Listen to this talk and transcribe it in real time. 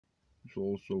it's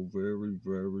also very,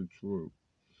 very true.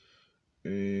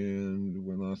 And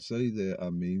when I say that, I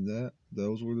mean that.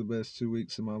 Those were the best 2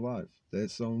 weeks of my life.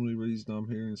 That's the only reason I'm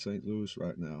here in St. Louis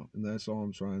right now. And that's all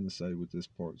I'm trying to say with this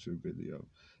part two video.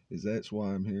 Is that's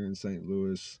why I'm here in St.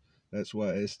 Louis. That's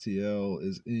why STL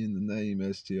is in the name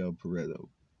STL Pareto.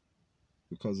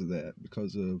 Because of that.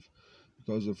 Because of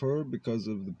her, because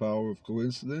of the power of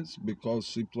coincidence, because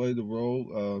she played a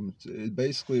role.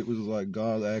 Basically, it was like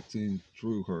God acting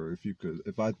through her. If you,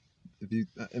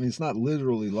 I mean, it's not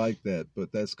literally like that,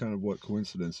 but that's kind of what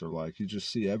coincidences are like. You just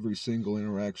see every single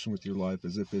interaction with your life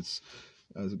as if it's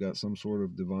has got some sort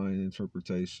of divine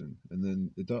interpretation, and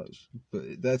then it does.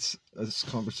 But that's a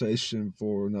conversation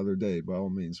for another day. By all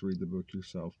means, read the book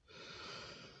yourself.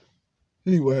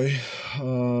 Anyway,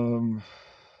 um,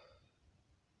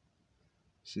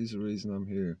 she's the reason I'm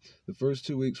here. The first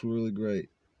 2 weeks were really great.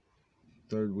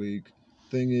 Third week,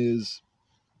 thing is,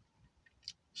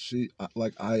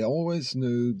 I always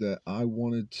knew that I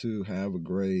wanted to have a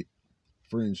great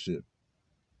friendship.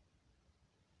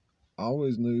 I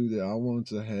always knew that I wanted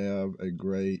to have a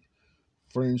great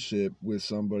friendship with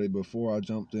somebody before I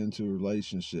jumped into a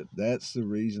relationship. That's the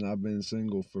reason I've been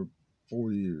single for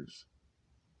 4 years.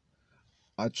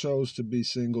 I chose to be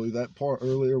single. That part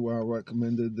earlier where I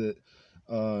recommended that,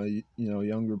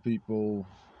 younger people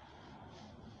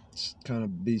kind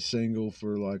of be single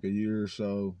for like a year or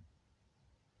so.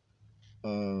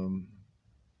 Um,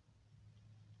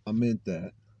 I meant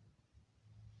that.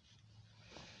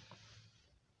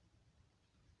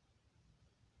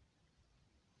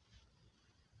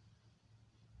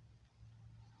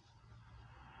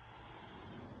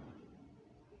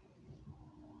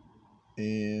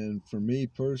 And for me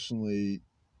personally,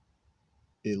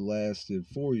 it lasted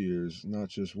 4 years, not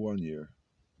just 1 year.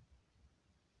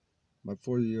 My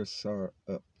 4 years are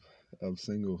up of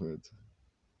singlehood.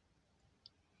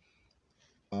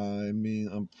 I mean,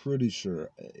 I'm pretty sure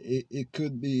it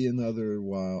could be another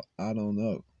while. I don't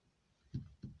know,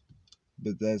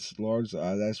 but that's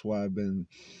why I've been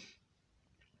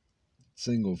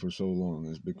single for so long,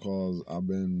 is because I've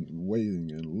been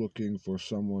waiting and looking for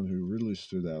someone who really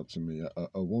stood out to me,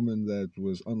 a woman that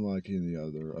was unlike any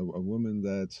other, a woman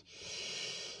that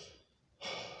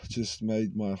just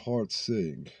made my heart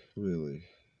sing, really.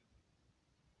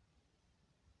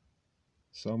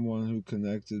 Someone who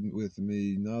connected with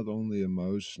me not only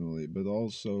emotionally, but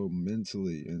also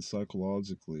mentally and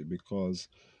psychologically because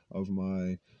of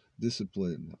my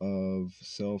discipline of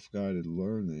self guided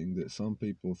learning that some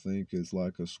people think is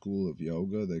like a school of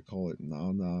yoga. They call it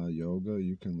Nana Yoga.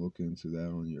 You can look into that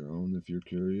on your own if you're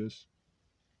curious.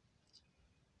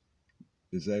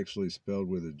 It's actually spelled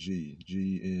with a G,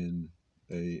 Gna.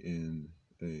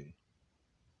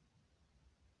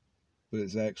 But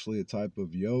it's actually a type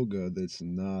of yoga that's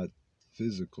not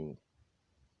physical.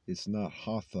 It's not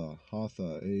hatha,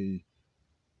 hatha.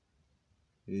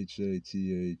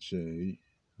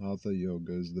 Hatha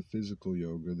yoga is the physical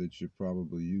yoga that you're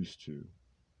probably used to.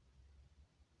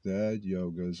 That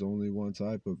yoga is only one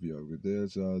type of yoga.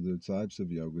 There's other types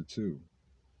of yoga too,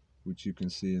 which you can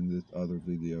see in this other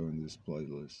video in this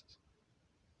playlist.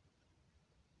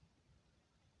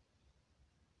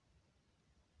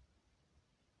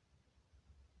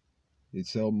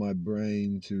 It's helped my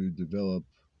brain to develop,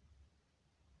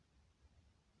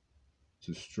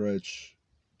 to stretch,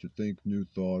 to think new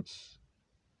thoughts,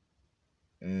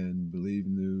 and believe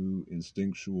new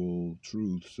instinctual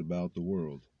truths about the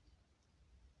world.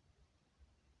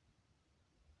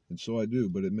 And so I do,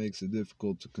 but it makes it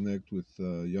difficult to connect with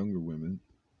younger women.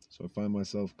 So I find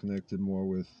myself connected more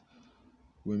with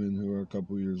women who are a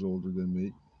couple years older than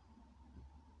me.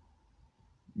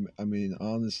 I mean,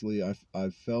 honestly, I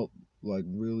felt like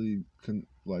really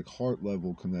like heart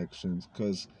level connections,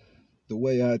 because the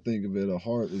way I think of it, a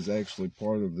heart is actually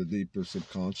part of the deeper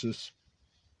subconscious,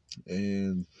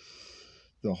 and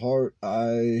the heart,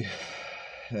 I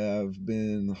have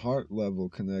been heart level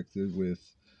connected with.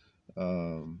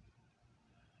 Um,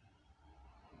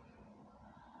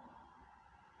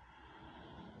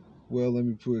 well, let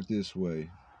me put it this way.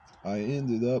 I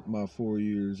ended up my 4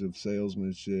 years of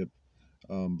salesmanship.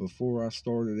 Before I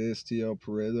started STL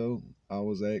Pareto, I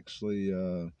was actually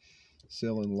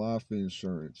selling life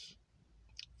insurance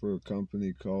for a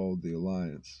company called The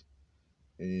Alliance.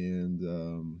 And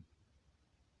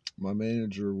my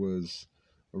manager was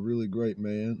a really great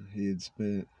man. He had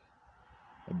spent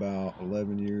about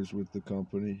 11 years with the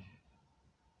company,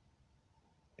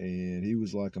 and he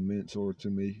was like a mentor to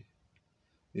me.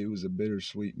 It was a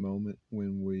bittersweet moment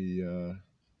when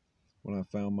I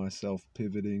found myself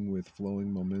pivoting with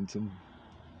flowing momentum.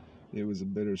 It was a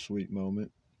bittersweet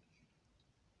moment.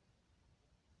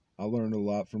 I learned a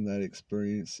lot from that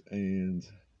experience, and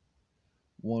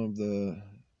one of the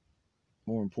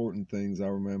more important things I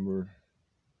remember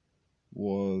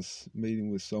was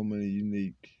meeting with so many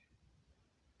unique,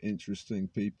 interesting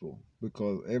people,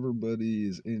 because everybody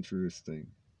is interesting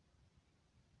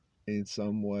in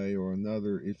some way or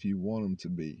another if you want them to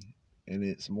be. And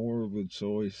it's more of a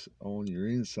choice on your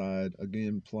inside,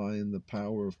 again, applying the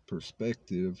power of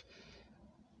perspective.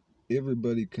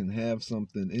 Everybody can have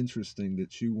something interesting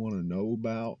that you want to know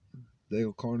about.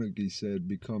 Dale Carnegie said,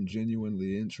 become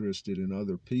genuinely interested in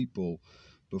other people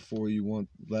before you want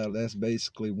that. That's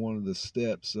basically one of the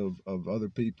steps of other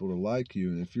people to like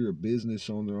you. And if you're a business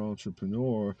owner,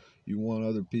 entrepreneur, you want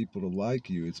other people to like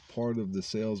you. It's part of the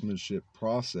salesmanship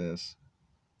process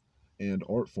and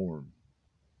art form.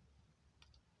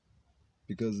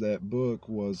 Because that book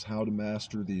was How to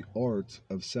Master the Art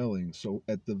of Selling. So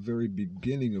at the very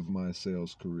beginning of my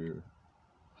sales career,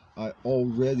 I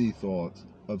already thought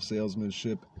of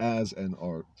salesmanship as an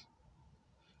art.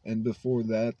 And before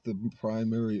that, the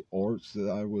primary art that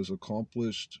I was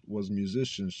accomplished was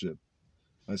musicianship.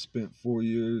 I spent 4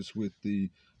 years with the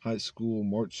high school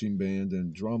marching band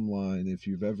and drumline. If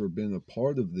you've ever been a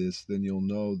part of this, then you'll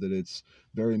know that it's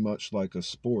very much like a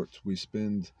sport. We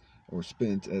spent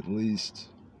at least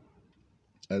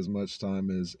as much time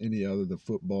as any other, the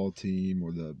football team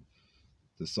or the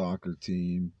soccer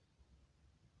team.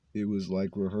 It was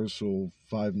like rehearsal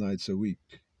 5 nights a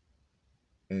week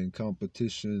and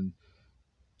competition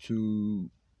 2-3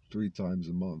 times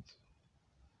a month,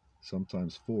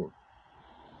 sometimes 4.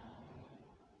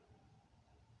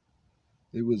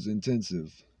 It was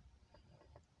intensive.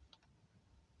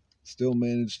 Still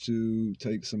managed to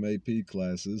take some AP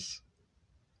classes.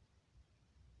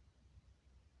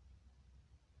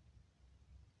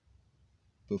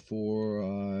 Before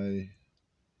I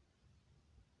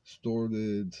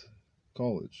started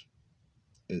college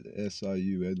at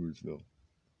SIU Edwardsville,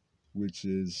 which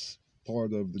is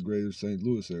part of the greater St.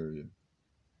 Louis area.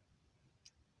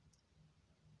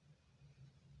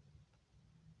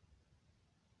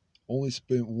 Only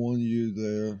spent 1 year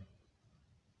there,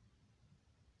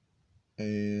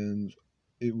 and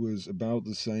it was about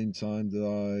the same time that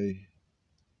I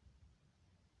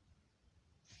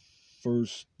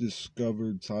first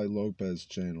discovered Tai Lopez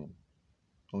channel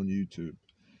on YouTube.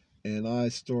 And I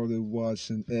started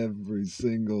watching every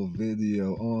single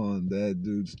video on that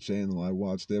dude's channel. I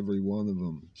watched every one of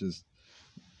them. Just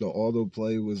the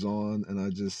autoplay was on, and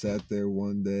I just sat there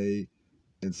one day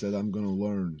and said, I'm going to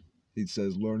learn. He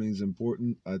says learning is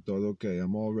important. I thought, okay,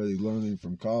 I'm already learning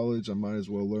from college. I might as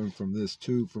well learn from this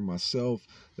too for myself.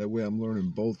 That way I'm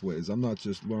learning both ways. I'm not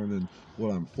just learning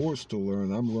what I'm forced to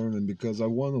learn. I'm learning because I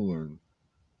want to learn,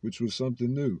 which was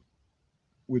something new,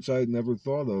 which I had never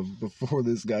thought of before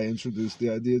this guy introduced the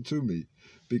idea to me.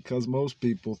 Because most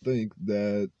people think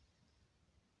that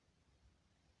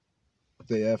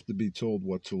they have to be told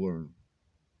what to learn.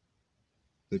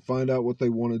 They find out what they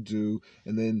want to do,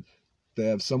 and then they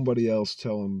have somebody else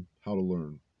tell them how to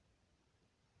learn.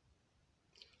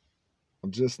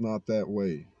 I'm just not that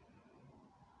way.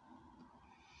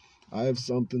 I have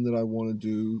something that I want to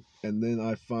do, and then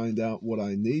I find out what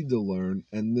I need to learn,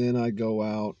 and then I go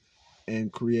out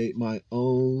and create my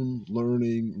own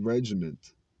learning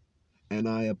regiment, and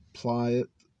I apply it,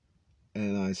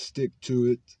 and I stick to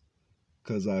it,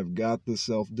 because I've got the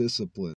self-discipline.